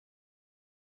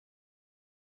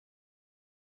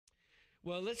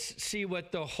Well, let's see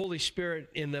what the Holy Spirit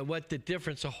what the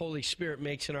difference the Holy Spirit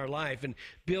makes in our life, and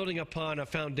building upon a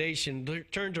foundation.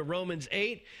 Turn to Romans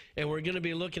 8, and we're going to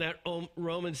be looking at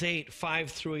Romans 8,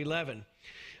 5 through 11.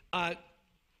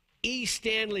 E.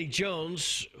 Stanley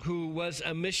Jones, who was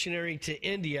a missionary to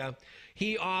India,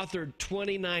 he authored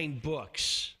 29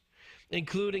 books,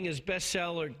 including his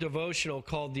bestseller devotional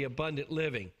called The Abundant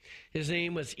Living. His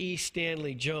name was E.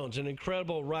 Stanley Jones, an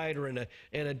incredible writer and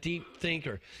a deep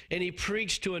thinker. And he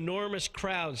preached to enormous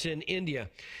crowds in India.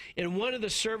 In one of the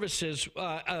services,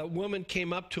 a woman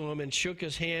came up to him and shook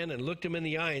his hand and looked him in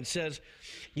the eye and says,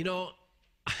 you know,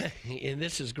 and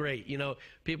this is great. You know,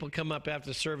 people come up after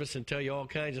the service and tell you all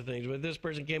kinds of things. But this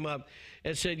person came up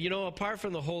and said, you know, apart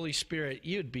from the Holy Spirit,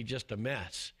 you'd be just a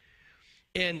mess.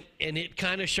 And it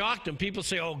kind of shocked him. People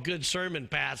say, oh, good sermon,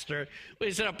 Pastor. But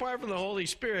he said, apart from the Holy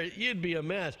Spirit, you'd be a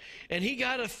mess. And he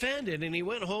got offended, and he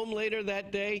went home later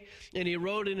that day, and he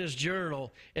wrote in his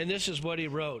journal, and this is what he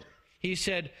wrote. He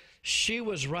said, she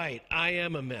was right, I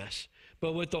am a mess.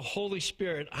 But with the Holy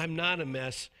Spirit, I'm not a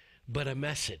mess, but a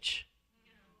message.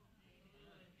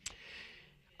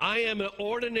 I am an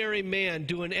ordinary man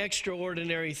doing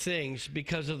extraordinary things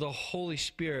because of the Holy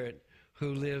Spirit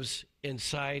who lives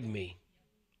inside me.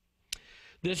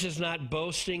 This is not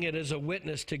boasting. It is a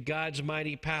witness to God's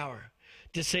mighty power.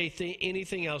 To say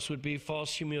anything else would be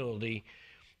false humility,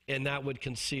 and that would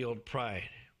conceal pride.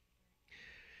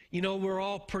 You know, we're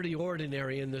all pretty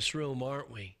ordinary in this room, aren't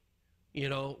we? You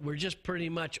know, we're just pretty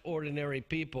much ordinary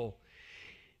people.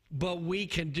 But we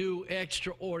can do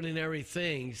extraordinary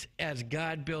things as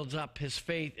God builds up his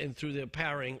faith and through the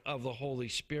empowering of the Holy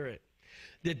Spirit.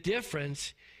 The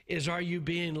difference is, are you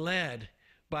being led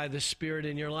by the Spirit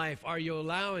in your life? Are you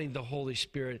allowing the Holy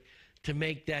Spirit to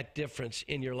make that difference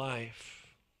in your life?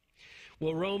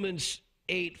 Well, Romans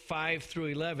 8, 5 through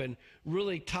 11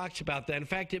 really talks about that. In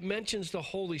fact, it mentions the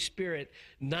Holy Spirit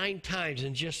 9 times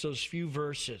in just those few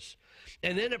verses.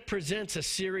 And then it presents a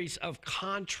series of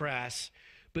contrasts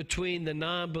between the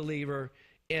non-believer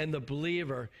and the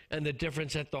believer and the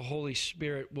difference that the Holy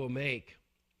Spirit will make.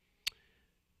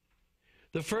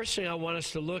 The first thing I want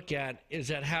us to look at is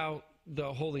at how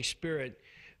the Holy Spirit,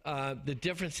 the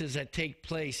differences that take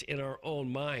place in our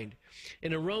own mind.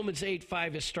 And in Romans 8,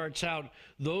 5, it starts out,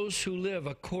 those who live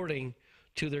according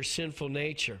to their sinful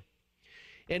nature.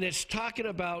 And it's talking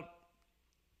about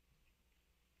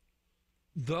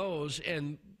those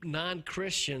and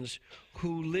non-Christians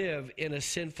who live in a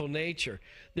sinful nature.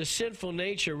 The sinful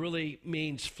nature really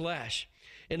means flesh.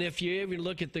 And if you even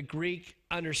look at the Greek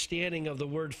understanding of the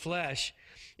word flesh,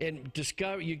 and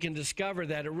you can discover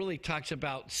that it really talks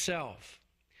about self.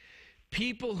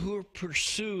 People who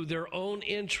pursue their own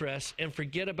interests and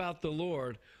forget about the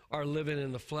Lord are living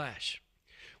in the flesh.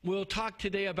 We'll talk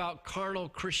today about carnal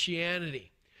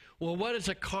Christianity. Well, what is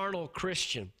a carnal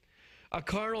Christian? A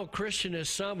carnal Christian is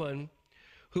someone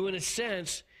who, in a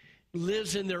sense,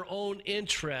 lives in their own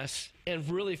interests and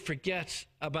really forgets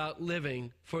about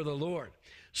living for the Lord.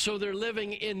 So they're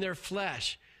living in their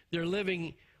flesh. They're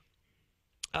living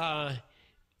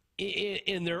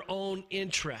in their own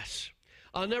interests.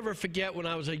 I'll never forget when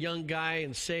I was a young guy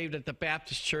and saved at the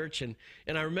Baptist church, and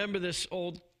I remember this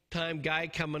old-time guy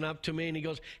coming up to me, and he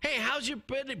goes, hey, how's your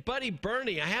buddy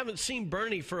Bernie? I haven't seen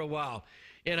Bernie for a while.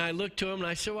 And I looked to him and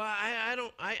I said, well,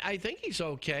 I think he's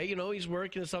okay. You know, he's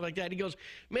working and stuff like that. He goes,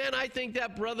 man, I think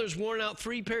that brother's worn out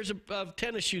 3 pairs of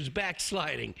tennis shoes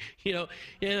backsliding, you know.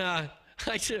 And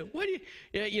I said, what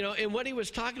do you know, and what he was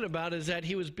talking about is that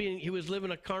he was living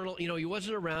a carnal, you know, he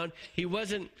wasn't around. He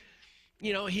wasn't,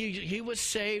 you know, he was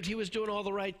saved. He was doing all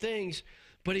the right things,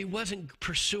 but he wasn't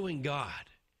pursuing God.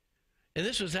 And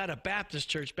this was at a Baptist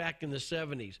church back in the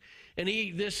 70s. And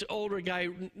this older guy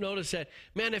noticed that,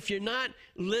 man, if you're not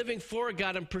living for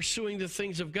God and pursuing the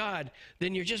things of God,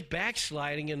 then you're just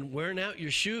backsliding and wearing out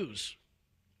your shoes.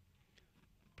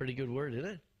 Pretty good word, isn't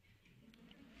it?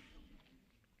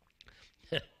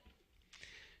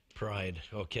 Pride,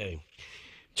 okay.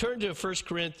 Turn to 1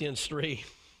 Corinthians 3,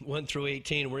 1 through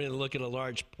 18. We're going to look at a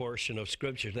large portion of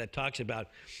Scripture that talks about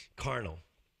carnal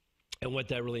and what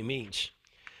that really means.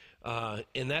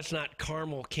 And that's not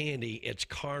caramel candy, it's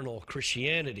carnal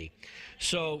Christianity.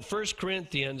 So 1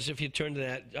 Corinthians, if you turn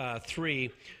to that 3,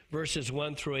 verses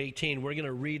 1 through 18, we're going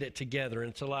to read it together,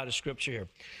 and it's a lot of scripture here.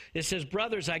 It says,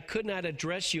 brothers, I could not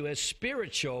address you as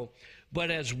spiritual,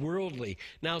 but as worldly.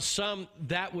 Now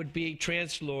that would be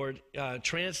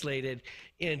translated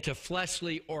into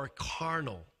fleshly or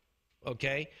carnal,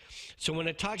 okay? So when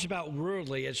it talks about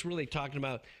worldly, it's really talking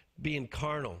about being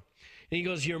carnal. And he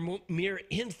goes, you're mere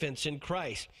infants in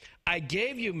Christ. I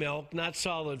gave you milk, not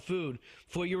solid food,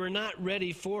 for you were not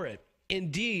ready for it.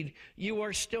 indeed, you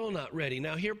are still not ready.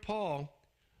 Now here Paul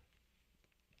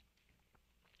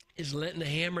is letting the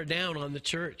hammer down on the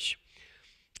church.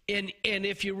 And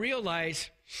if you realize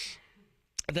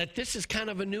that this is kind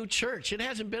of a new church. It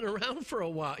hasn't been around for a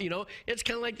while, It's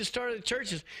kind of like the start of the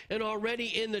churches. And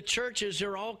already in the churches,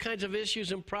 there are all kinds of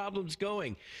issues and problems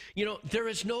going. There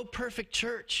is no perfect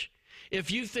church.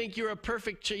 If you think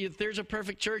if there's a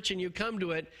perfect church and you come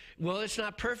to it, well, it's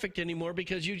not perfect anymore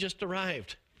because you just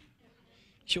arrived.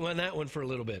 Chew on that one for a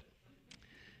little bit.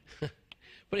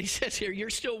 But he says here, you're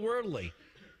still worldly.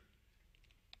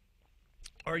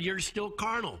 Or you're still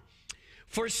carnal.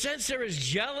 For since there is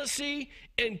jealousy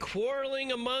and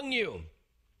quarreling among you,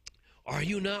 are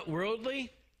you not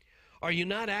worldly? Are you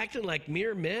not acting like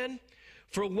mere men?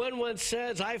 For when one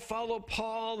says, I follow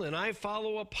Paul and I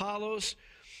follow Apollos,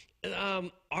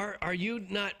 are you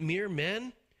not mere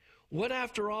men? What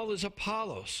after all is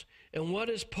Apollos? And what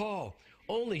is Paul?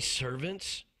 Only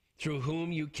servants through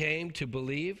whom you came to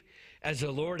believe, as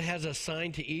the Lord has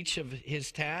assigned to each of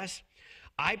his tasks.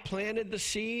 I planted the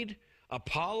seed,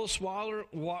 Apollos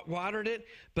watered it,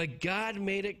 but God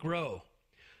made it grow.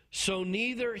 So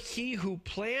neither he who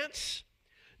plants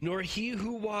nor he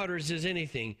who waters is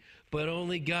anything, but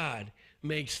only God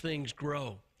makes things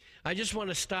grow. I just want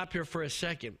to stop here for a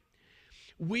second.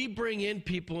 We bring in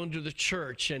people into the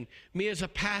church, and me as a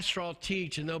pastor, I'll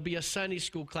teach, and there'll be a Sunday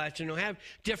school class, and you'll have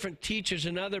different teachers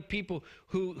and other people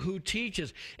who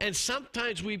teaches. And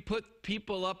sometimes we put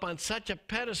people up on such a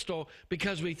pedestal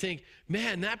because we think,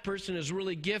 man, that person is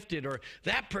really gifted, or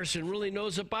that person really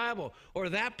knows the Bible, or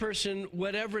that person,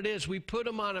 whatever it is, we put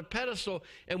them on a pedestal,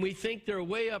 and we think they're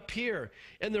way up here.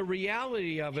 And the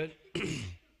reality of it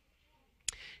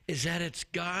is that it's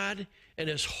God and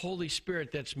his Holy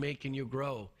Spirit that's making you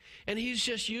grow. And he's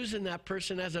just using that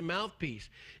person as a mouthpiece.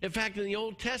 In fact, in the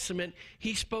Old Testament,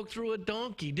 he spoke through a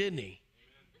donkey, didn't he?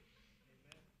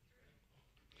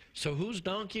 So whose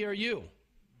donkey are you?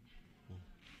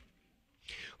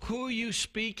 Who are you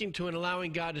speaking to and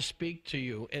allowing God to speak to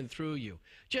you and through you?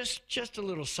 Just a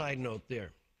little side note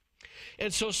there.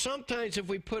 And so sometimes if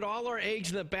we put all our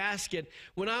eggs in the basket,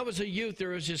 when I was a youth, there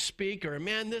was this speaker. And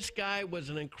man, this guy was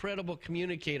an incredible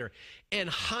communicator. And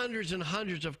hundreds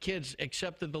of kids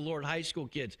accepted the Lord, high school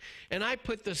kids. And I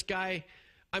put this guy,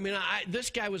 this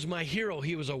guy was my hero.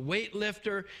 He was a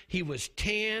weightlifter. He was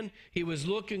tan. He was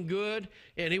looking good.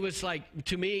 And he was like,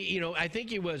 to me, I think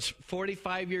he was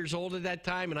 45 years old at that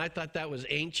time. And I thought that was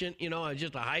ancient. I was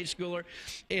just a high schooler.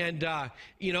 And,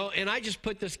 and I just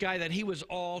put this guy that he was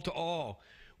all to all.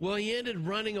 Well, he ended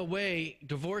running away,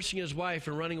 divorcing his wife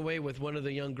and running away with one of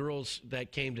the young girls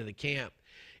that came to the camp.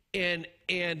 And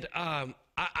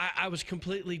I was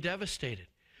completely devastated.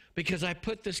 Because I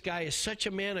put this guy as such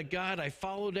a man of God. I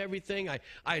followed everything.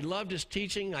 I loved his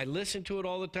teaching. I listened to it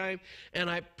all the time. And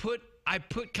I put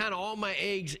kind of all my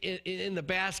eggs in the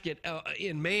basket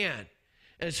in man.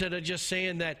 Instead of just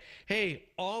saying that, hey,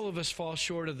 all of us fall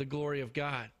short of the glory of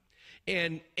God.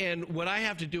 And what I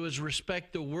have to do is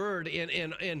respect the word.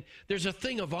 And there's a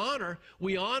thing of honor.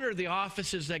 We honor the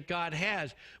offices that God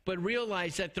has. But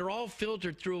realize that they're all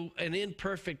filtered through an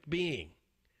imperfect being.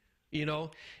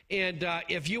 And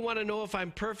if you want to know if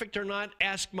I'm perfect or not,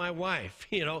 ask my wife,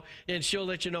 and she'll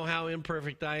let you know how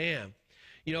imperfect I am.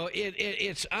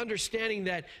 It's understanding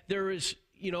that there is,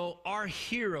 our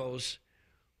heroes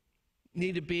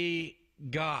need to be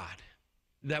God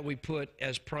that we put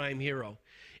as prime hero.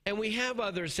 And we have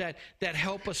others that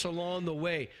help us along the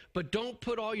way. But don't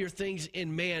put all your things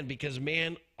in man, because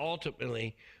man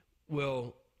ultimately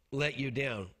will let you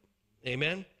down.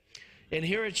 Amen? And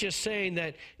here it's just saying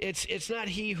that it's not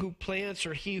he who plants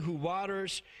or he who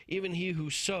waters, even he who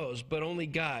sows, but only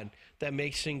God that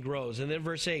makes things grows. And then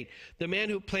verse 8, the man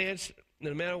who plants and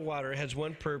the man who waters has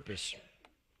one purpose.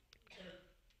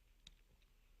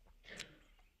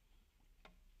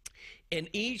 And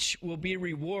each will be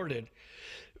rewarded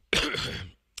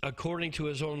according to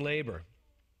his own labor.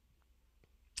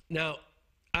 Now,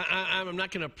 I'm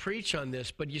not going to preach on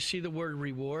this, but you see the word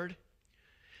reward?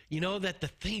 You know that the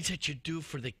things that you do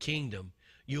for the kingdom,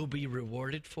 you'll be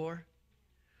rewarded for?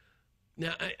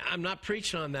 Now, I'm not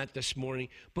preaching on that this morning,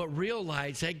 but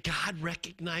realize that God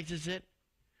recognizes it,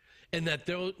 and that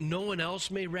no one else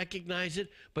may recognize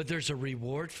it, but there's a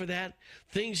reward for that.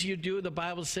 Things you do, the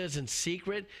Bible says, in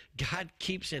secret, God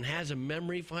keeps and has a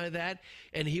memory for that,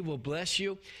 and he will bless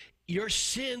you. Your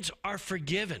sins are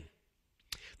forgiven.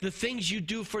 The things you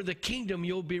do for the kingdom,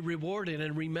 you'll be rewarded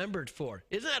and remembered for.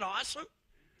 Isn't that awesome?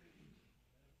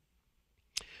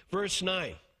 Verse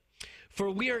 9,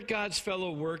 for we are God's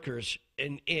fellow workers,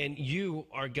 and you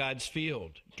are God's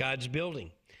field, God's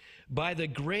building. By the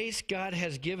grace God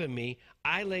has given me,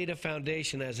 I laid a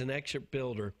foundation as an expert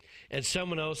builder, and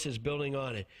someone else is building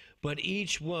on it. But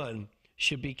each one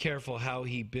should be careful how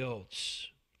he builds.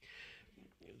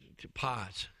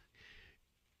 Pause.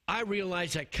 I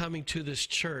realized that coming to this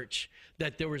church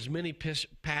that there was many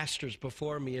pastors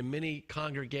before me and many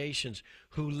congregations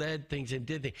who led things and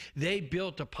did things. They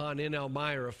built upon in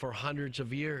Elmira for hundreds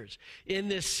of years. In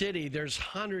this city, there's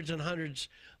hundreds and hundreds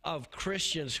of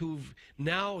Christians who've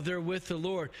now they're with the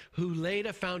Lord, who laid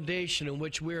a foundation in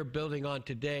which we're building on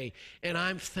today. And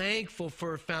I'm thankful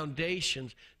for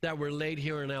foundations that were laid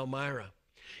here in Elmira.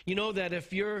 You know that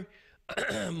if you're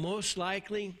most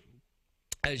likely,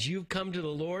 as you come to the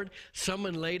Lord,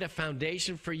 someone laid a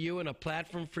foundation for you and a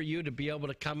platform for you to be able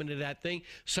to come into that thing.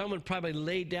 Someone probably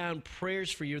laid down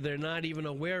prayers for you they're not even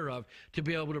aware of to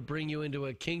be able to bring you into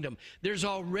a kingdom. There's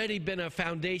already been a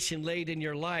foundation laid in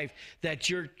your life that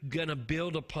you're going to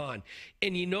build upon.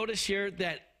 And you notice here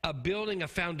that a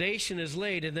foundation is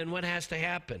laid, and then what has to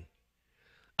happen?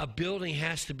 A building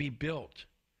has to be built.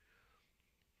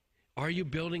 Are you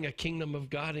building a kingdom of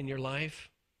God in your life?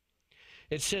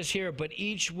 It says here, but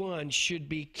each one should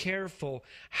be careful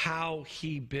how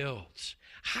he builds.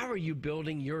 How are you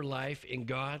building your life in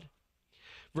God?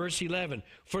 Verse 11,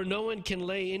 for no one can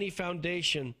lay any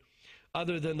foundation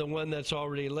other than the one that's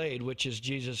already laid, which is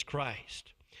Jesus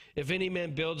Christ. If any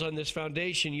man builds on this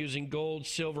foundation using gold,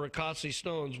 silver, costly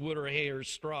stones, wood, or hay, or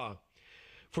straw,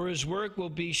 for his work will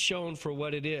be shown for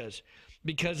what it is,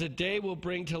 because a day will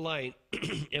bring to light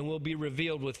and will be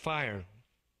revealed with fire.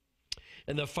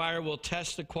 And the fire will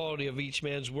test the quality of each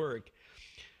man's work.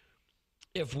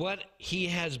 If what he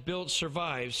has built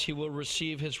survives, he will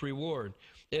receive his reward.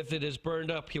 If it is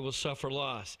burned up, he will suffer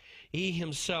loss. He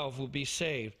himself will be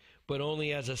saved, but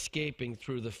only as escaping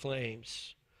through the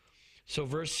flames. So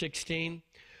verse 16,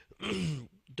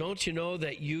 don't you know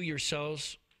that you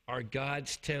yourselves are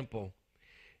God's temple,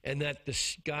 and that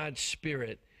God's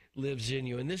Spirit lives in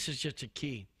you? And this is just a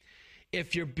key.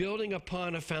 If you're building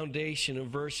upon a foundation in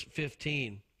verse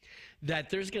 15, that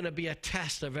there's going to be a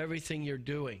test of everything you're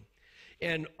doing.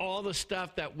 And all the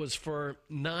stuff that was for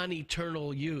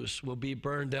non-eternal use will be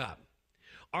burned up.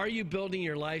 Are you building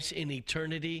your lives in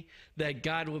eternity that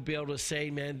God will be able to say,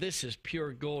 man, this is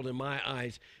pure gold in my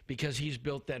eyes because he's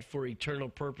built that for eternal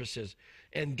purposes.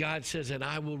 And God says that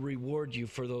I will reward you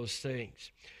for those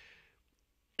things.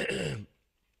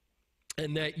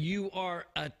 And that you are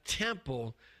a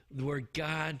temple where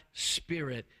God's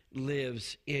Spirit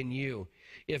lives in you.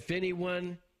 If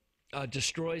anyone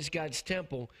destroys God's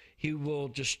temple,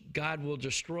 God will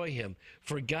destroy him.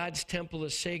 For God's temple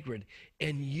is sacred,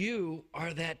 and you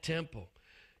are that temple.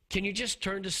 Can you just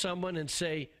turn to someone and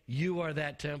say, you are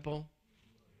that temple?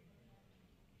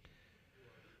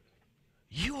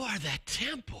 You are that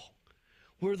temple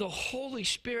where the Holy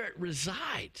Spirit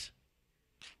resides.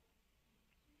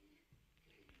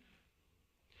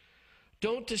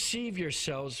 Don't deceive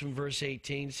yourselves, in verse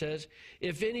 18 says,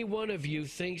 if any one of you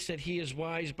thinks that he is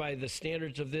wise by the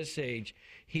standards of this age,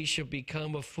 he shall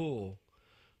become a fool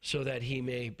so that he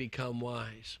may become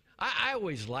wise. I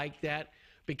always like that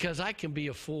because I can be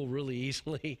a fool really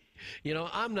easily. You know,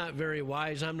 I'm not very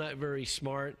wise. I'm not very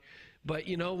smart. But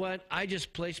you know what? I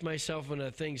just place myself in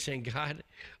a thing saying, God,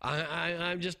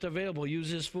 I'm just available. Use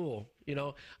this fool. You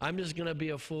know, I'm just going to be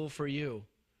a fool for you.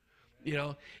 You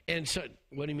know, and so,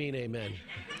 what do you mean, amen?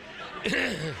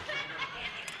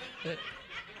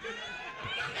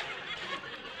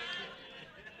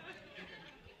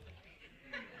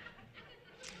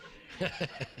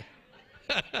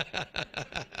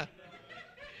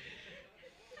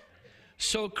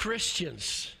 So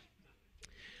Christians,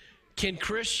 can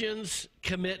Christians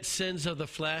commit sins of the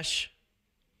flesh?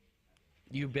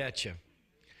 You betcha.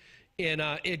 And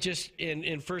it just,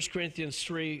 in 1 Corinthians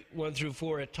 3, 1 through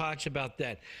 4, it talks about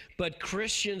that. But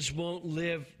Christians won't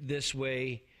live this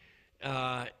way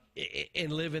and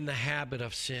live in the habit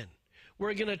of sin.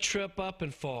 We're going to trip up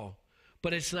and fall,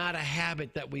 but it's not a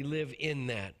habit that we live in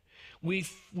that. We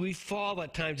fall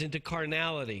at times into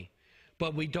carnality,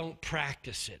 but we don't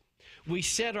practice it. We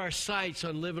set our sights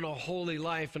on living a holy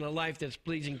life and a life that's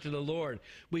pleasing to the Lord.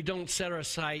 We don't set our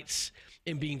sights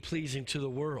in being pleasing to the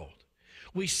world.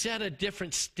 We set a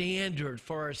different standard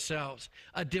for ourselves,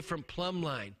 a different plumb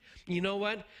line. You know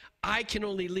what? I can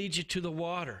only lead you to the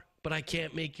water, but I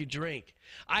can't make you drink.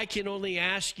 I can only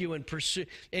ask you and pursue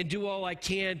and do all I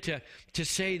can to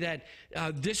say that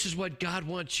this is what God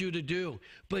wants you to do.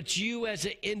 But you as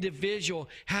an individual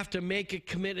have to make a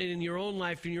commitment in your own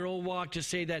life, in your own walk, to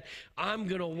say that I'm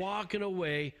going to walk in a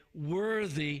way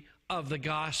worthy of the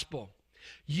gospel.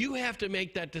 You have to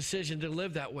make that decision to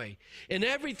live that way. And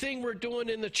everything we're doing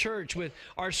in the church with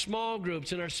our small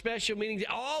groups and our special meetings,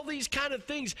 all these kind of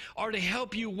things are to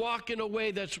help you walk in a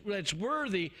way that's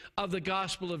worthy of the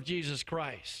gospel of Jesus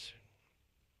Christ.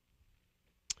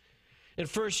 In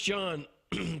 1 John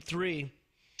 3,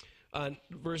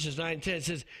 verses 9 and 10, it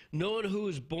says, no one who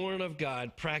is born of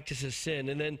God practices sin.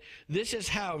 And then this is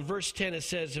how, in verse 10 it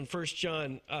says in 1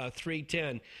 John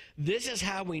 3:10, this is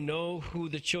how we know who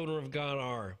the children of God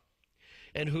are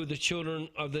and who the children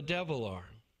of the devil are.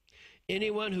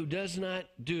 Anyone who does not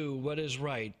do what is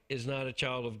right is not a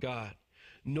child of God,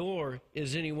 nor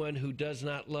is anyone who does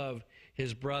not love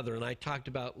his brother. And I talked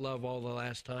about love all the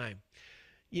last time.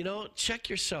 You know, check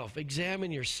yourself,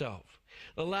 examine yourself.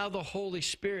 Allow the Holy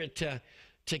Spirit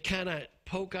to kind of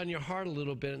poke on your heart a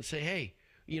little bit and say, hey,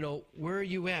 you know, where are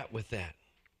you at with that?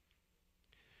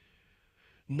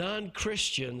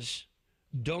 Non-Christians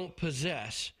don't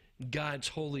possess God's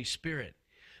Holy Spirit.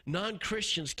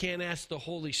 Non-Christians can't ask the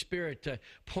Holy Spirit to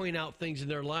point out things in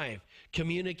their life,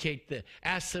 communicate them,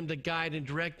 ask them to guide and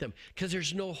direct them, because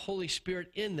there's no Holy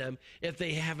Spirit in them if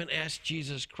they haven't asked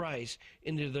Jesus Christ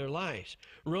into their lives.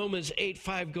 Romans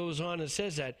 8:5 goes on and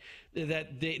says that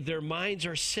their minds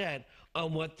are set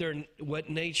on what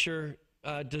nature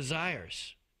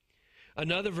desires.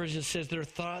 Another version says their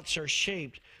thoughts are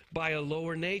shaped by a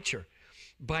lower nature,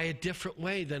 by a different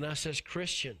way than us as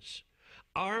Christians.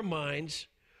 Our minds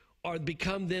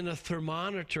become then a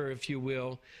thermometer, if you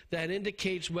will, that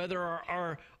indicates whether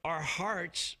our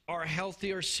hearts are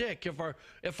healthy or sick,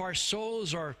 if our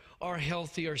souls are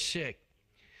healthy or sick.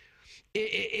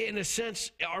 In a sense,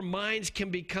 our minds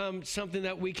can become something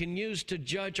that we can use to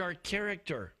judge our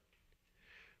character.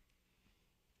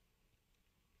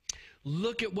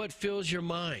 Look at what fills your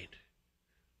mind.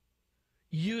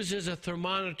 Use as a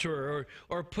thermometer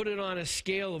or put it on a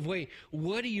scale of, wait,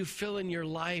 what are you filling your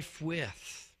life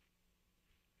with?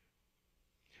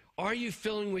 Are you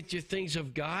filling with your things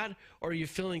of God, or are you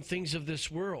filling things of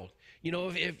this world? You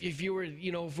know,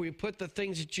 if we put the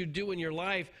things that you do in your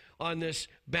life on this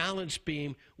balance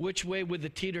beam, which way would the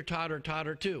teeter-totter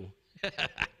totter to?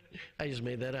 I just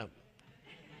made that up.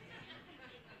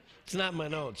 It's not in my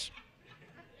notes.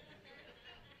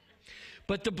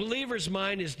 But the believer's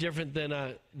mind is different than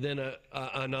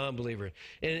a non-believer.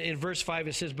 In verse 5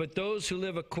 it says, but those who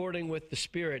live according with the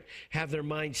Spirit have their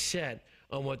mind set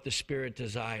on what the Spirit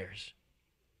desires.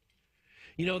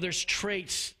 You know, there's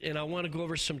traits, and I want to go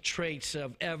over some traits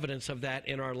of evidence of that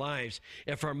in our lives,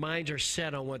 if our minds are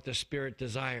set on what the Spirit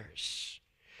desires.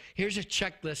 Here's a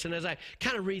checklist, and as I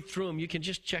kind of read through them, you can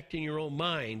just check in your own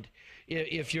mind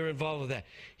if you're involved with that.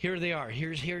 Here they are.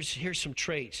 Here's some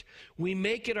traits. We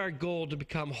make it our goal to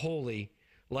become holy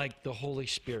like the Holy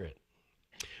Spirit.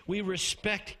 We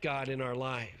respect God in our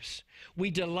lives.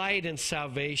 We delight in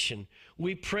salvation.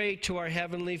 We pray to our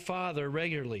Heavenly Father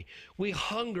regularly. We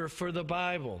hunger for the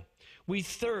Bible. We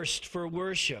thirst for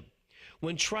worship.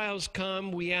 When trials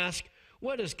come, we ask,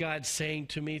 what is God saying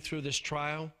to me through this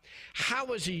trial?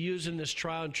 How is He using this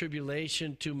trial and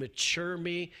tribulation to mature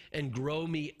me and grow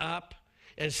me up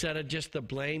instead of just the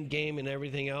blame game and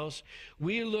everything else?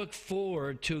 We look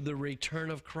forward to the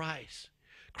return of Christ.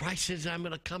 Christ says, I'm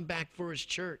going to come back for His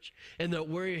church, and that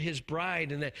we're His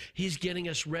bride, and that He's getting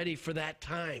us ready for that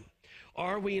time.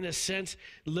 Are we, in a sense,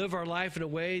 live our life in a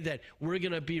way that we're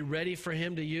going to be ready for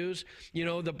Him to use? You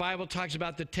know, the Bible talks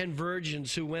about the 10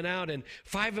 virgins who went out, and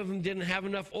 5 of them didn't have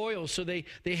enough oil, so they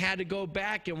had to go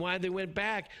back. And while they went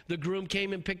back, the groom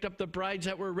came and picked up the brides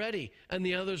that were ready, and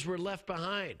the others were left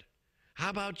behind.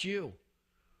 How about you?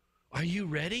 Are you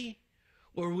ready,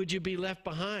 or would you be left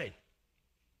behind?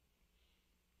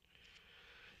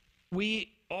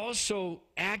 We also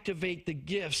activate the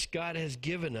gifts God has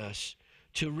given us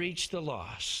to reach the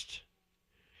lost.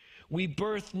 We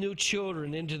birth new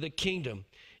children into the kingdom,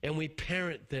 and we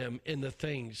parent them in the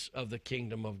things of the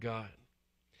kingdom of God.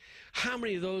 How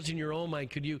many of those in your own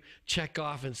mind could you check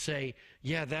off and say,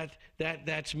 yeah,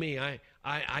 that's me.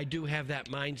 I do have that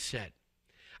mindset.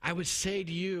 I would say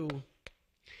to you,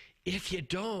 if you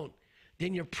don't,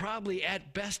 then you're probably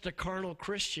at best a carnal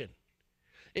Christian.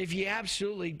 If you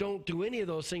absolutely don't do any of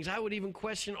those things, I would even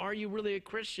question, are you really a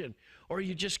Christian? Or are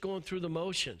you just going through the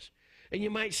motions? And you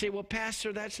might say, well,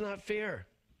 Pastor, that's not fair.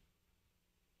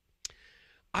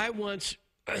 I once,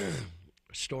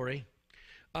 story,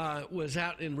 was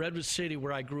out in Redwood City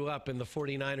where I grew up in the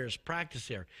 49ers practice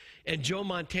there. And Joe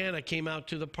Montana came out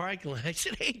to the parking lot. I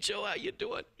said, hey, Joe, how you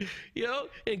doing? You know,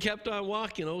 and kept on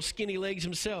walking, old skinny legs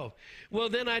himself. Well,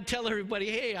 then I'd tell everybody,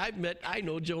 hey, I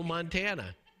know Joe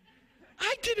Montana.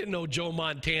 I didn't know Joe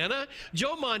Montana.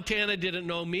 Joe Montana didn't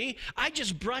know me. I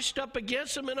just brushed up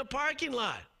against him in a parking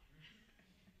lot.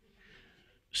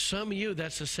 Some of you,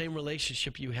 that's the same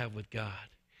relationship you have with God.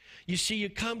 You see, you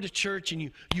come to church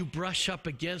and you brush up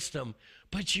against them,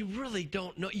 but you really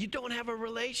don't know. You don't have a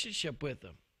relationship with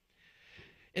them.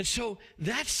 And so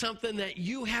that's something that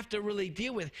you have to really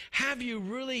deal with. Have you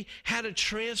really had a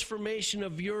transformation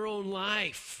of your own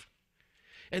life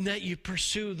and that you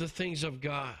pursue the things of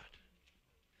God?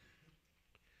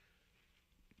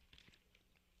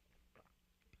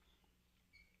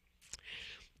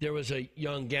 There was a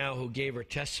young gal who gave her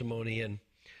testimony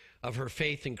of her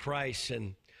faith in Christ,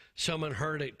 and someone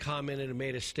heard it, commented, and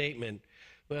made a statement,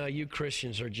 well, you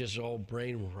Christians are just all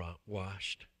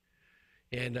brainwashed.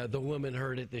 And the woman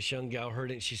heard it, this young gal heard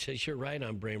it, and she says, you're right,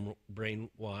 I'm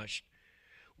brainwashed.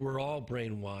 We're all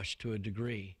brainwashed to a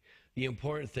degree. The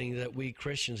important thing is that we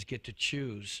Christians get to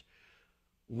choose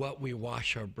what we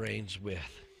wash our brains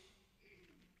with.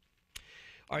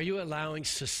 Are you allowing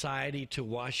society to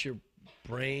wash your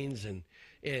brains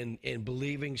and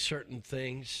believing certain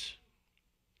things,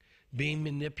 being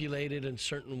manipulated in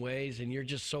certain ways, and you're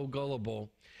just so gullible?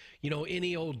 You know,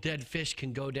 any old dead fish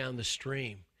can go down the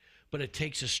stream, but it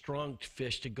takes a strong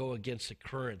fish to go against the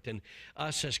current. And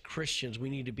us as Christians, we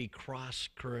need to be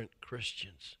cross-current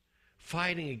Christians,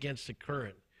 fighting against the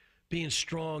current, being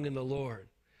strong in the Lord.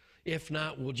 If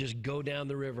not, we'll just go down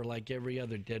the river like every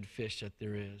other dead fish that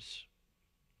there is.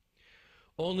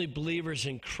 Only believers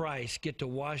in Christ get to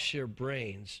wash their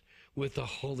brains with the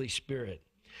Holy Spirit.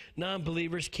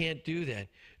 Non-believers can't do that.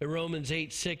 In Romans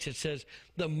 8:6, it says,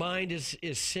 the mind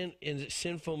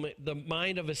the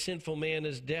mind of a sinful man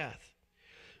is death.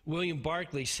 William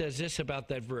Barclay says this about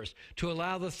that verse: to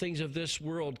allow the things of this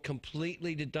world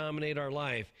completely to dominate our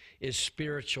life is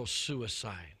spiritual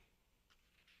suicide.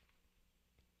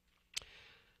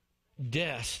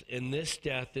 Death, and this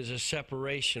death, is a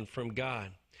separation from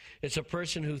God. It's a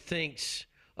person who thinks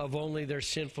of only their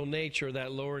sinful nature,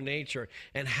 that lower nature,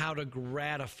 and how to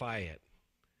gratify it.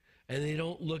 And they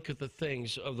don't look at the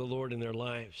things of the Lord in their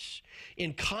lives.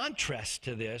 In contrast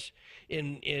to this,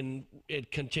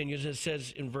 it continues, it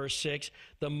says in verse 6,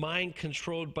 the mind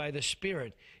controlled by the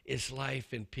Spirit is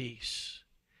life and peace.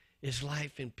 Is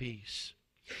life and peace.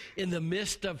 In the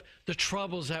midst of the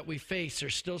troubles that we face,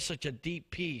 there's still such a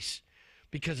deep peace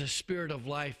because the Spirit of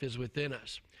life is within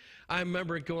us. I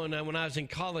remember going on when I was in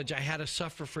college, I had to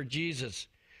suffer for Jesus,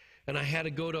 and I had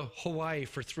to go to Hawaii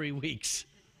for 3 weeks.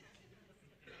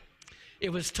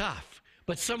 It was tough,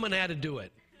 but someone had to do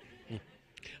it.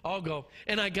 I'll go.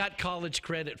 And I got college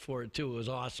credit for it, too. It was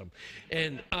awesome.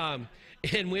 And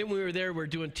when we were there, we were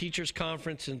doing teachers'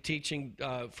 conference and teaching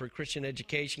for Christian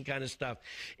education kind of stuff.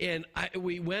 And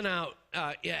we went out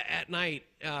at night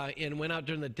and went out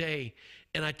during the day.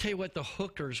 And I tell you what, the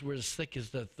hookers were as thick as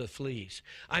the fleas.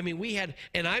 I mean, we had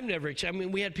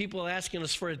people asking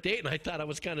us for a date, and I thought I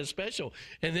was kind of special.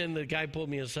 And then the guy pulled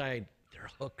me aside. They're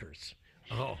hookers.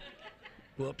 Oh,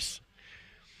 whoops.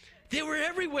 They were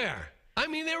everywhere. I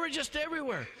mean, they were just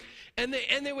everywhere. And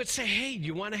they would say, hey, do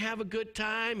you want to have a good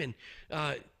time? And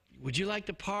would you like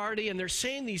to party? And they're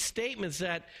saying these statements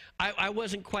that I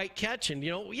wasn't quite catching.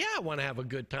 You know, yeah, I want to have a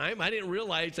good time. I didn't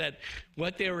realize that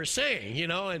what they were saying, you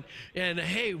know, and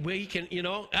hey, we can, you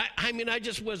know, I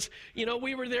just was, you know,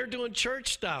 we were there doing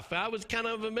church stuff. I was kind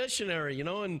of a missionary, you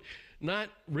know, and not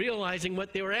realizing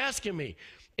what they were asking me.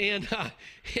 And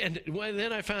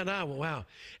then I found out, well, wow.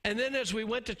 And then as we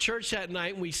went to church that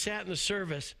night, and we sat in the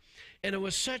service, and it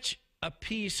was such a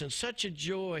peace and such a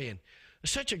joy and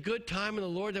such a good time in the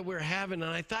Lord that we were having. And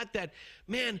I thought that,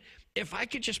 man, if I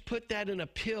could just put that in a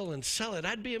pill and sell it,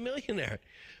 I'd be a millionaire.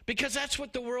 Because that's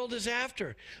what the world is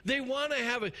after. They want to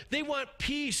have it. They want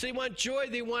peace. They want joy.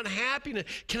 They want happiness.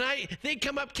 They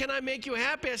come up, can I make you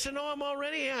happy? I said, no, I'm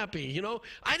already happy. You know,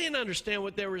 I didn't understand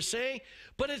what they were saying,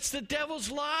 but it's the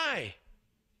devil's lie.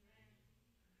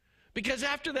 Because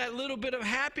after that little bit of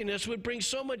happiness would bring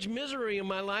so much misery in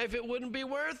my life, it wouldn't be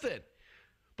worth it.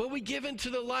 But we give into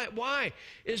the light. Why?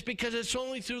 It's because it's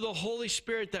only through the Holy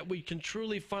Spirit that we can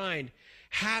truly find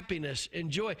happiness and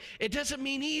joy. It doesn't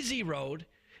mean easy road.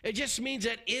 It just means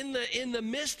that in the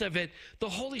midst of it, the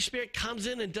Holy Spirit comes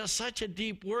in and does such a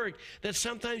deep work that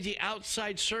sometimes the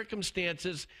outside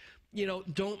circumstances, you know,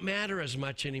 don't matter as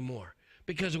much anymore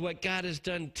because of what God has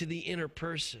done to the inner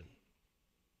person.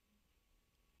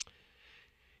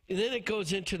 And then it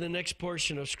goes into the next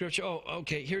portion of Scripture. Oh,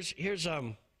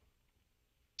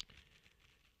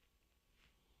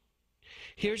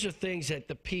 Here's the things that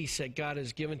the peace that God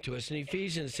has given to us. In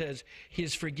Ephesians, it says he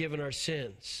has forgiven our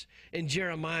sins. In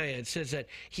Jeremiah, it says that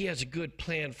he has a good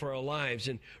plan for our lives.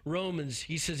 In Romans,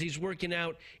 he says he's working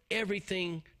out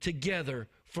everything together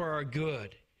for our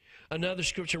good. Another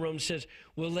scripture in Romans says,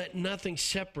 we'll let nothing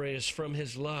separate us from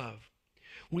his love.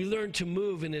 We learn to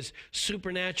move in his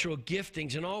supernatural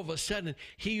giftings, and all of a sudden,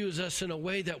 he uses us in a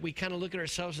way that we kind of look at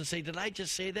ourselves and say, did I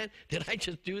just say that? Did I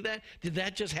just do that? Did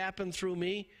that just happen through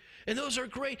me? And those are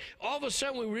great. All of a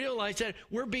sudden, we realize that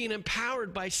we're being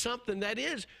empowered by something that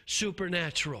is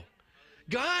supernatural.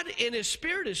 God in his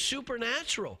spirit is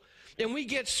supernatural. And we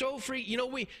get so free.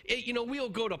 We'll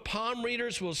go to palm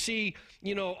readers. We'll see,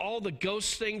 all the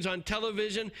ghost things on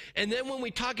television. And then when we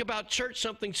talk about church,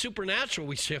 something supernatural,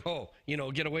 we say,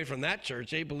 get away from that church.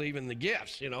 They believe in the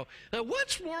gifts, Now,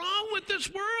 what's wrong with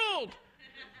this world?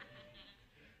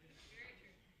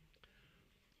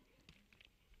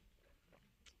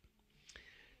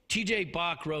 T.J.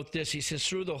 Bach wrote this. He says,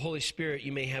 through the Holy Spirit,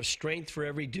 you may have strength for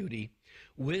every duty,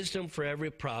 wisdom for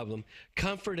every problem,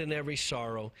 comfort in every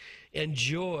sorrow, and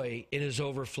joy in his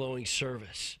overflowing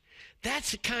service.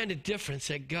 That's the kind of difference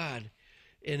that God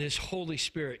and his Holy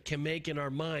Spirit can make in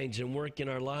our minds and work in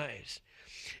our lives.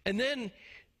 And then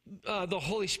the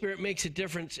Holy Spirit makes a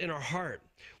difference in our heart.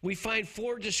 We find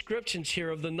 4 descriptions here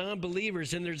of the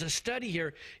non-believers, and there's a study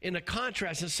here in a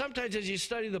contrast. And sometimes as you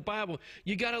study the Bible,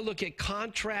 you got to look at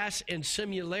contrasts and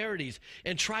similarities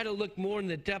and try to look more in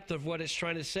the depth of what it's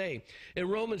trying to say. In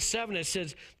Romans 7, it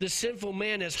says, the sinful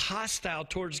man is hostile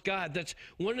towards God. That's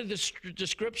one of the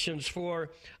descriptions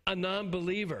for a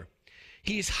non-believer.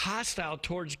 He's hostile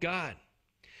towards God.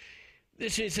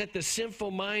 This is that the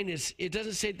sinful mind it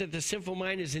doesn't say that the sinful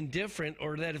mind is indifferent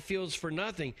or that it feels for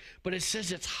nothing, but it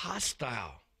says it's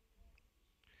hostile.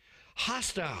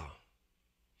 Hostile.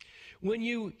 When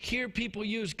you hear people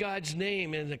use God's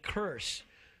name in a curse,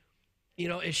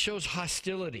 it shows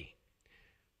hostility.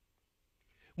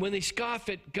 When they scoff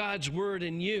at God's word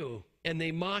in you and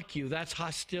they mock you, that's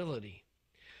hostility.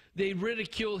 They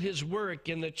ridicule his work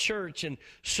in the church, and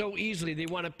so easily they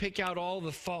want to pick out all the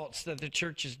faults that the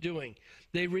church is doing.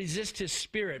 They resist his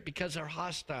spirit because they're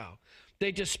hostile.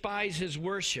 They despise his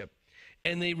worship,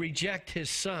 and they reject his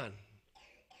son.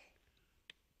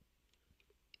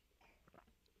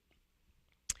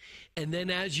 And then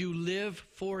as you live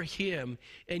for him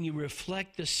and you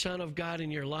reflect the Son of God in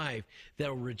your life,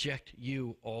 they'll reject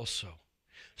you also.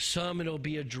 Some, it'll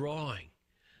be a drawing.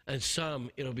 And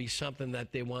some, it'll be something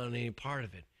that they want any part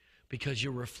of it because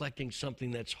you're reflecting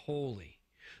something that's holy.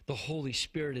 The Holy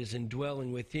Spirit is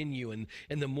indwelling within you. And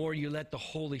the more you let the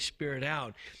Holy Spirit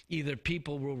out, either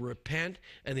people will repent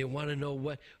and they want to know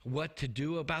what to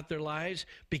do about their lives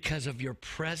because of your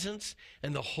presence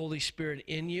and the Holy Spirit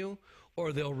in you,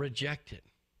 or they'll reject it.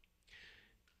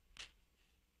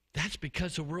 That's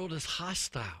because the world is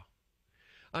hostile.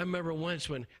 I remember once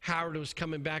when Howard was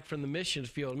coming back from the mission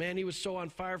field. Man, he was so on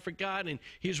fire for God, and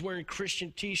he was wearing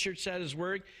Christian T-shirts at his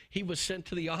work. He was sent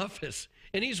to the office,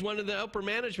 and he's one of the upper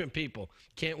management people.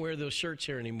 Can't wear those shirts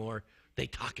here anymore. They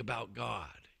talk about God,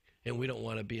 and we don't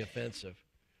want to be offensive.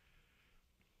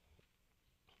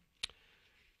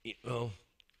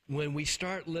 When we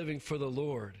start living for the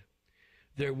Lord,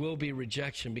 there will be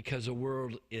rejection because the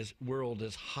world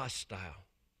is hostile.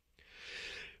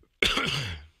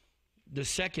 The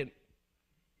second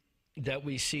that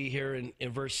we see here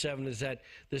in verse 7 is that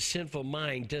the sinful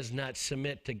mind does not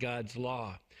submit to God's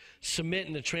law. Submit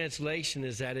in the translation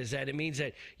is that it means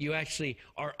that you actually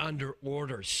are under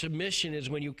orders. Submission is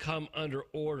when you come under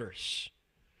orders.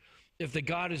 If the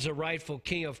God is the rightful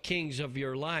King of Kings of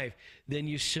your life, then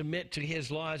you submit to his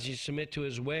laws, you submit to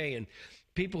his way. And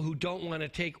people who don't want to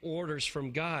take orders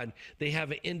from God, they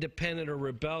have an independent or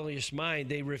rebellious mind.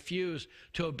 They refuse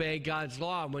to obey God's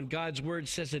law. When God's word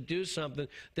says to do something,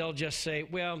 they'll just say,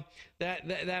 well,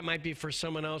 that might be for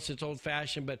someone else. It's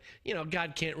old-fashioned, but,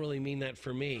 God can't really mean that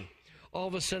for me. All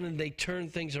of a sudden, they turn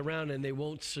things around and they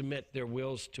won't submit their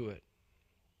wills to it.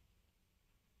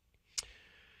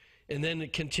 And then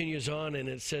it continues on and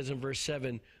it says in verse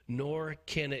 7, nor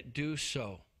can it do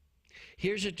so.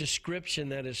 Here's a description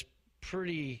that is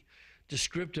pretty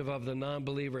descriptive of the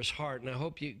non-believer's heart, and I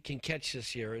hope you can catch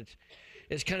this here.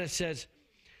 It kind of says,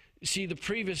 see, the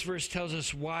previous verse tells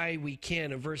us why we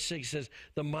can. In verse 6 says,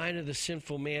 the mind of the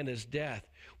sinful man is death,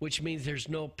 which means there's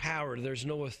no power, there's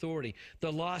no authority.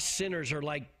 The lost sinners are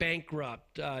like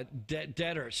bankrupt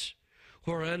debtors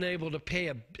who are unable to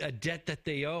pay a debt that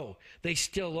they owe. They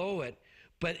still owe it,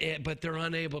 but they're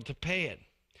unable to pay it.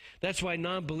 That's why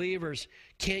non-believers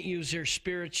can't use their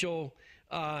spiritual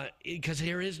because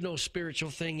there is no spiritual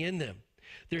thing in them.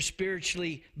 They're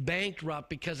spiritually bankrupt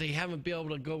because they haven't been able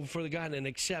to go before God and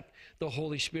accept the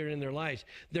Holy Spirit in their lives.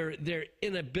 Their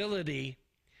inability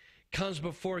comes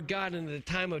before God, and at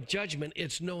the time of judgment,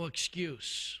 it's no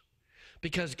excuse.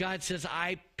 Because God says,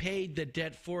 I paid the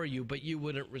debt for you, but you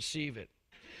wouldn't receive it.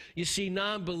 You see,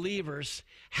 non-believers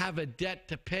have a debt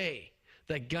to pay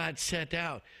that God sent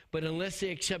out. But unless they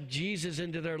accept Jesus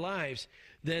into their lives,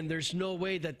 then there's no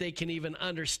way that they can even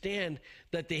understand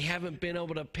that they haven't been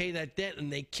able to pay that debt,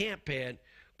 and they can't pay it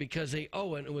because they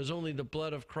owe it. It was only the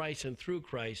blood of Christ and through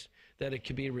Christ that it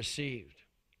could be received.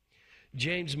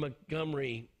 James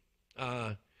Montgomery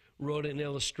wrote an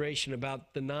illustration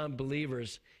about the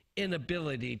non-believer's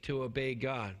inability to obey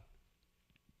God.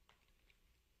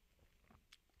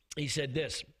 He said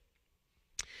this: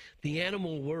 the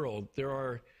animal world, there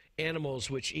are animals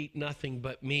which eat nothing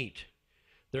but meat.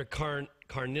 They're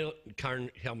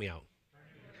help me out.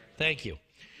 Thank you.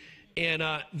 And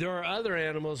there are other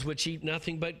animals which eat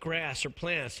nothing but grass or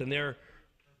plants, and they're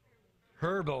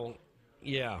herbal.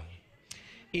 Yeah.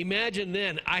 Imagine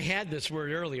then, I had this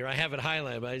word earlier, I have it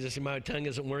highlighted, but my tongue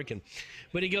isn't working.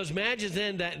 But he goes, imagine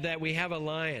then that we have a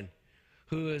lion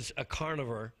who is a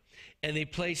carnivore, and they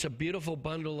place a beautiful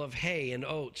bundle of hay and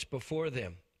oats before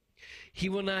them. He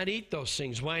will not eat those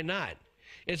things. Why not?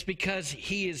 It's because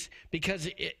is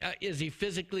he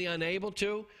physically unable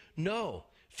to? No.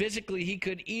 Physically, he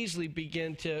could easily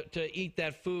begin to eat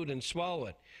that food and swallow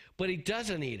it, but he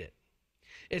doesn't eat it.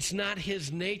 It's not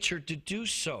his nature to do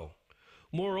so.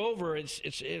 Moreover, if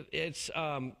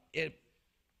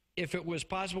it was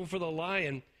possible for the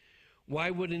lion,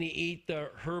 why wouldn't he eat the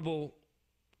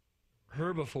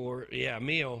herbivore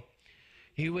meal?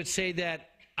 He would say that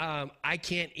I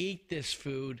can't eat this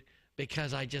food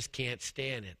because I just can't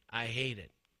stand it. I hate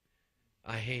it.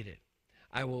 I hate it.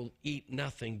 I will eat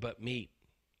nothing but meat.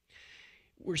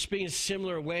 We're speaking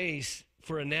similar ways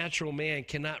for a natural man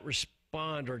cannot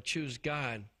respond or choose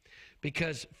God,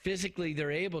 because physically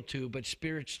they're able to, but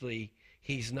spiritually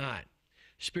he's not.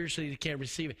 Spiritually they can't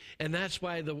receive it. And that's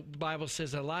why the Bible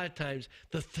says a lot of times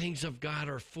the things of God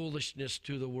are foolishness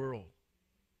to the world.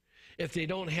 If they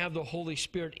don't have the Holy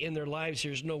Spirit in their lives,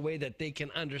 there's no way that they can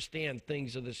understand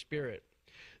things of the Spirit.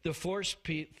 The fourth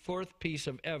piece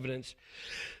of evidence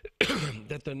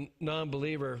that the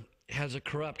non-believer has a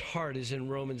corrupt heart is in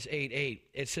Romans 8:8.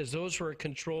 It says, those who are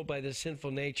controlled by the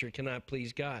sinful nature cannot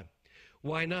please God.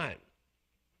 Why not?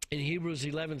 In Hebrews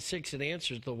 11:6, it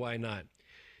answers the why not.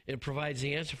 It provides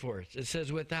the answer for it. It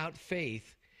says, without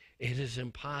faith, it is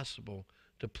impossible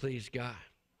to please God.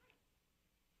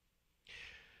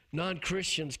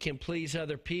 Non-Christians can please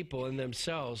other people and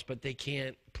themselves, but they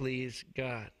can't please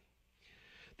God.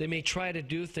 They may try to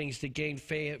do things to gain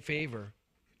favor,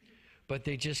 but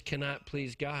they just cannot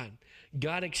please God.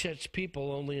 God accepts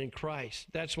people only in Christ.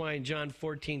 That's why in John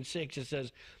 14:6 it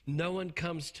says, no one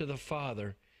comes to the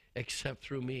Father except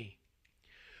through me.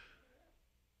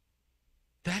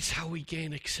 That's how we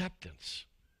gain acceptance,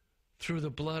 through the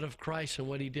blood of Christ and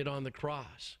what he did on the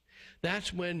cross.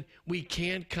 That's when we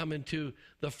can come into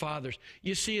the Father's.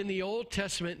 You see, in the Old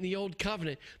Testament, in the Old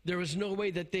Covenant, there was no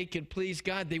way that they could please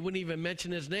God. They wouldn't even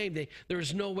mention his name. There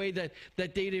was no way that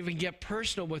they'd even get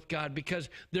personal with God, because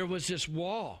there was this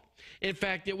wall. In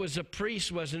fact, it was a priest,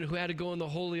 who had to go in the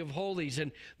Holy of Holies,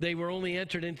 and they were only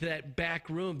entered into that back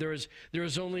room. There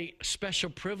was only special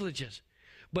privileges.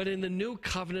 But in the new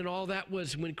covenant, all that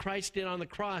was, when Christ did on the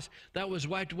cross, that was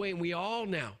wiped away, and we all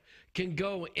now can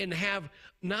go and have,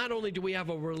 not only do we have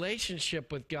a relationship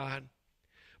with God,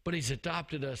 but he's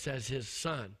adopted us as his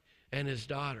son and his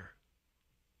daughter.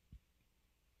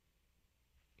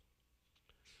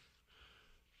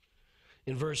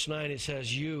 In verse 9 it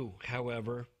says, you,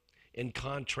 however, in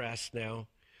contrast now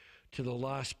to the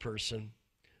lost person,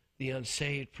 the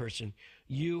unsaved person,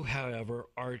 you, however,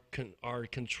 are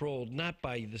controlled not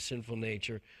by the sinful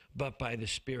nature, but by the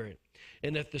Spirit.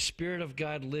 And if the Spirit of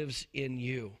God lives in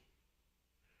you,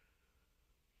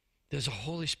 does the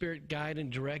Holy Spirit guide and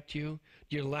direct you?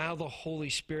 Do you allow the Holy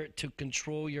Spirit to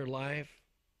control your life?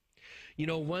 You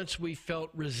know, once we felt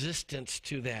resistance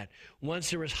to that,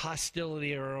 once there was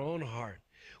hostility in our own heart,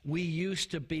 we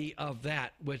used to be of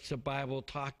that which the Bible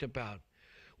talked about.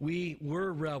 We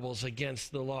were rebels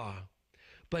against the law,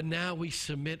 but now we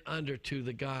submit under to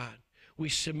the God. We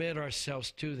submit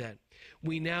ourselves to that.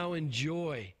 We now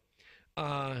enjoy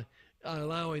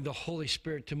allowing the Holy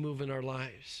Spirit to move in our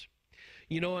lives.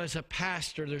 You know, as a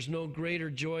pastor, there's no greater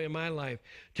joy in my life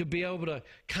to be able to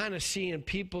kind of see in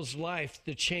people's life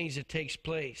the change that takes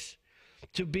place.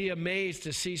 To be amazed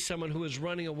to see someone who is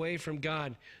running away from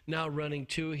God now running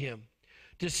to him.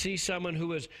 To see someone who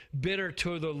was bitter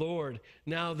to the Lord,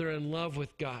 now they're in love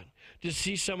with God. To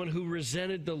see someone who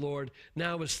resented the Lord,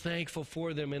 now is thankful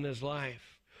for them in his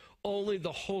life. Only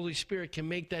the Holy Spirit can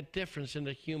make that difference in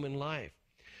the human life.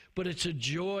 But it's a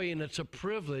joy and it's a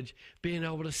privilege being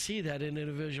able to see that in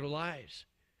individual lives.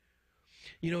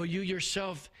 You know, you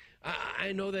yourself,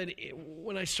 I know that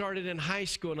when I started in high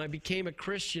school and I became a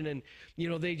Christian, and, you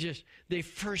know, they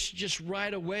first just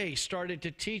right away started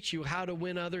to teach you how to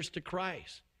win others to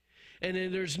Christ. And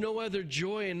then there's no other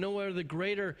joy and no other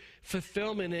greater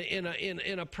fulfillment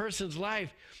in a person's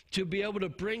life to be able to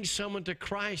bring someone to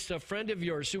Christ, a friend of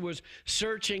yours who was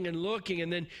searching and looking,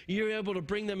 and then you're able to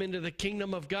bring them into the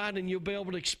kingdom of God, and you'll be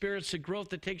able to experience the growth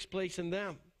that takes place in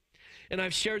them. And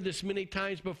I've shared this many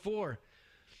times before.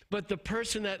 But the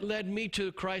person that led me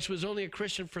to Christ was only a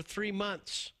Christian for 3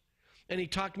 months. And he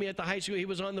talked to me at the high school. He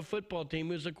was on the football team.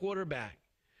 He was a quarterback.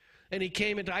 And he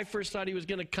came into, I first thought he was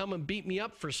going to come and beat me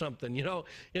up for something, you know.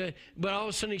 But all of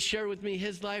a sudden he shared with me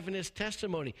his life and his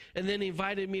testimony. And then he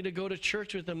invited me to go to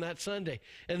church with him that Sunday.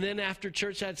 And then after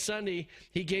church that Sunday,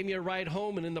 he gave me a ride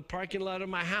home. And in the parking lot of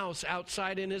my house,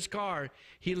 outside in his car,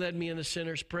 he led me in the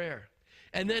sinner's prayer.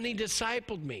 And then he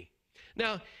discipled me.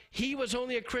 Now, he was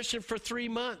only a Christian for 3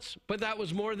 months, but that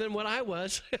was more than what I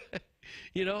was,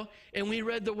 you know. And we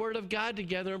read the Word of God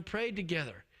together and prayed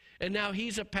together. And now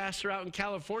he's a pastor out in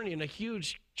California in a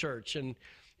huge church, and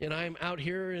I'm out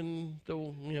here in the,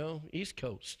 you know, East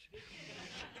Coast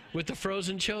with the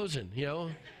frozen chosen, you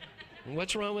know.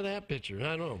 What's wrong with that picture?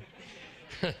 I don't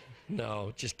know.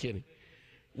 No, just kidding.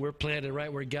 We're planted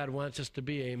right where God wants us to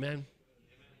be, amen.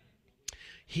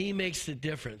 He makes the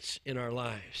difference in our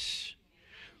lives.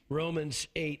 Romans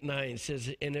 8:9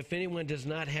 says, and if anyone does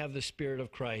not have the Spirit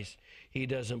of Christ, he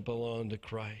doesn't belong to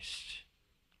Christ.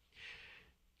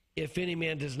 If any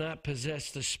man does not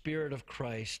possess the Spirit of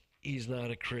Christ, he's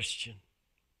not a Christian.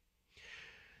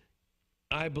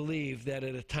 I believe that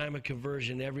at a time of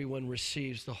conversion, everyone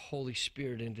receives the Holy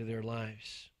Spirit into their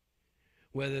lives,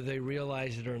 whether they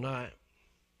realize it or not.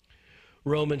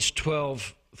 Romans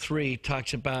 12:3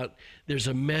 talks about there's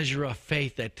a measure of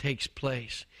faith that takes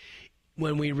place.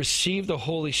 When we receive the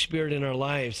Holy Spirit in our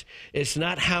lives, it's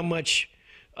not how much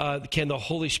can the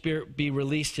Holy Spirit be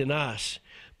released in us,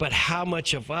 but how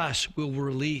much of us will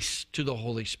release to the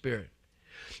Holy Spirit.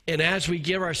 And as we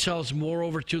give ourselves more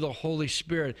over to the Holy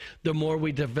Spirit, the more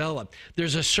we develop.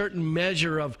 There's a certain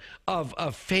measure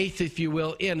of faith, if you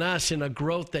will, in us, in a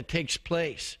growth that takes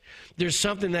place. There's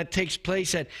something that takes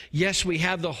place that, yes, we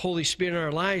have the Holy Spirit in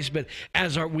our lives, but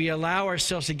as we allow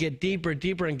ourselves to get deeper and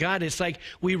deeper in God, it's like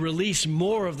we release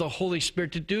more of the Holy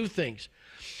Spirit to do things.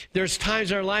 There's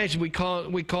times in our lives we call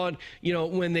it, you know,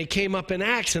 when they came up in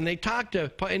Acts and they talked to,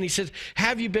 and he says,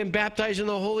 have you been baptized in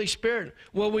the Holy Spirit?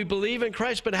 Well, we believe in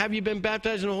Christ, but have you been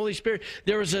baptized in the Holy Spirit?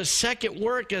 There was a second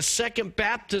work, a second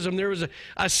baptism. There was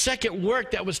a second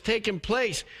work that was taking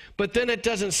place. But then it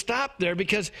doesn't stop there,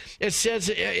 because it says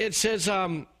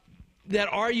that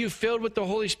are you filled with the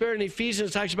Holy Spirit? In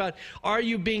Ephesians, it talks about, are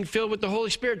you being filled with the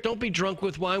Holy Spirit? Don't be drunk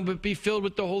with wine, but be filled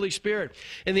with the Holy Spirit.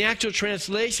 In the actual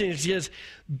translation, it says,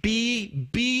 be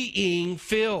being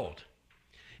filled.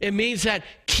 It means that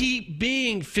keep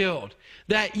being filled.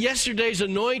 That yesterday's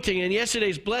anointing and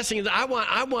yesterday's blessing, I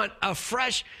want a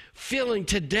fresh feeling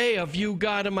today of you,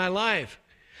 God, in my life.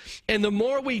 And the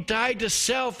more we die to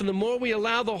self and the more we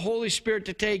allow the Holy Spirit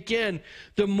to take in,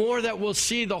 the more that we'll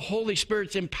see the Holy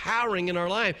Spirit's empowering in our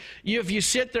life. If you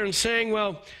sit there and saying,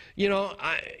 well,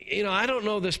 I don't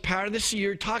know this power.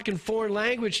 You're talking foreign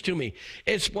language to me.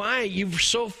 It's why you're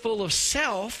so full of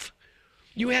self.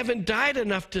 You haven't died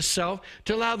enough to self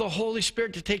to allow the Holy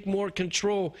Spirit to take more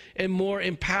control and more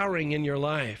empowering in your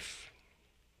life.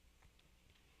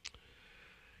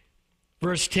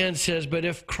 Verse 10 says, but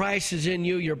if Christ is in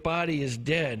you, your body is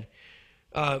dead.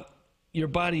 Your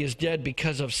body is dead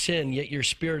because of sin, yet your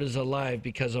spirit is alive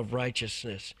because of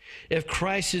righteousness. If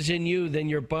Christ is in you, then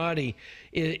your body,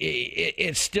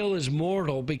 it still is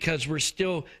mortal, because we're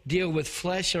still deal with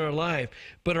flesh in our life,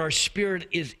 but our spirit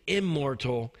is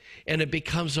immortal, and it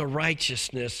becomes a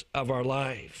righteousness of our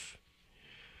life.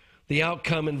 The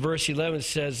outcome in verse 11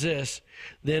 says this,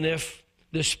 then if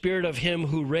the Spirit of him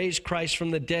who raised Christ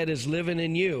from the dead is living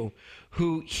in you,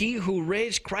 he who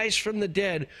raised Christ from the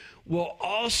dead will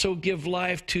also give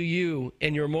life to you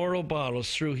and your mortal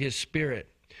bodies through his Spirit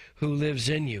who lives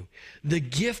in you. The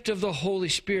gift of the Holy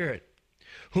Spirit,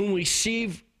 whom we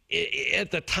receive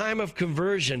at the time of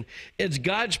conversion, it's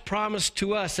God's promise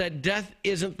to us that death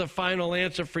isn't the final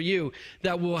answer for you,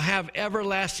 that we'll have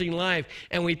everlasting life,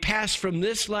 and we pass from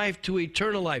this life to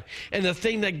eternal life. And the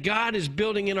thing that God is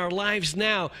building in our lives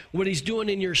now, what he's doing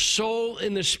in your soul,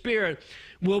 in the spirit,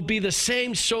 will be the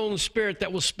same soul and spirit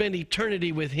that will spend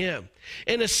eternity with him.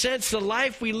 In a sense, the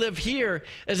life we live here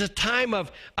is a time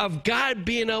of God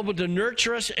being able to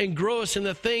nurture us and grow us in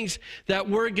the things that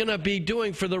we're going to be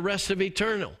doing for the rest of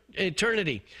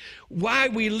eternity.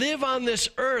 While we live on this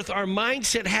earth, our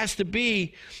mindset has to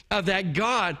be that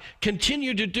God,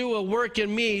 continue to do a work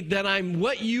in me that I'm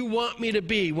what you want me to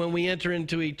be when we enter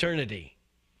into eternity.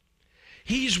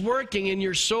 He's working in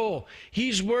your soul.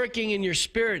 He's working in your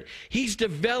spirit. He's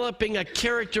developing a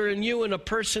character in you and a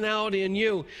personality in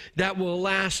you that will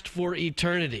last for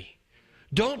eternity.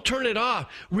 Don't turn it off.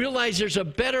 Realize there's a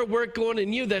better work going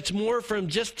in you that's more from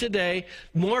just today,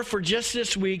 more for just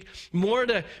this week, more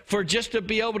for just to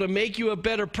be able to make you a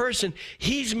better person.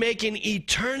 He's making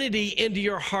eternity into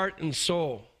your heart and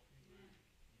soul.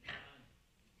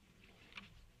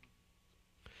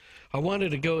 I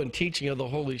wanted to go in teaching of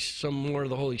some more of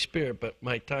the Holy Spirit, but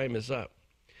my time is up.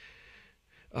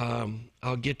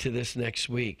 I'll get to this next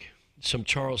week. Some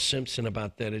Charles Simpson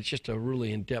about that. It's just a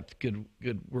really in-depth,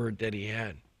 good word that he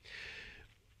had.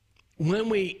 When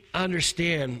we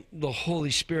understand the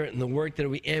Holy Spirit and the work that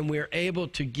we're able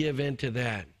to give into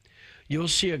that, you'll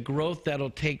see a growth that'll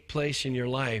take place in your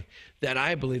life that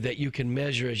I believe that you can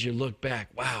measure as you look back.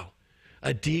 Wow,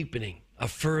 a deepening, a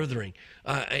furthering.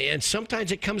 And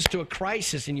sometimes it comes to a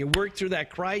crisis, and you work through that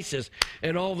crisis,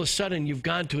 and all of a sudden you've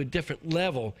gone to a different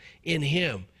level in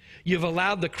him. You've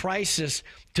allowed the crisis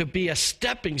to be a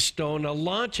stepping stone, a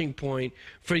launching point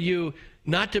for you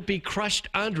not to be crushed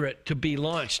under it, to be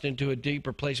launched into a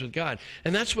deeper place with God.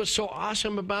 And that's what's so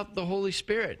awesome about the Holy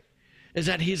Spirit, is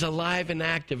that he's alive and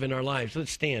active in our lives.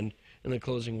 Let's stand in the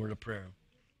closing word of prayer.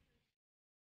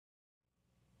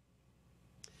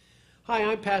 Hi,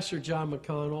 I'm Pastor John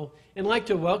McConnell, and I'd like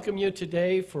to welcome you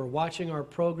today for watching our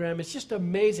program. It's just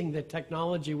amazing the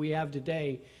technology we have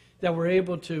today that we're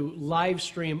able to live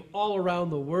stream all around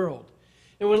the world.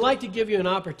 And we'd like to give you an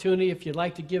opportunity, if you'd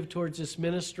like to give towards this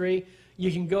ministry,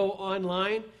 you can go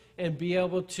online and be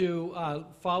able to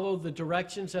follow the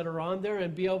directions that are on there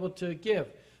and be able to give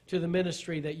to the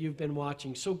ministry that you've been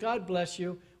watching. So God bless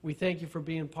you. We thank you for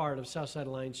being part of Southside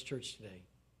Alliance Church today.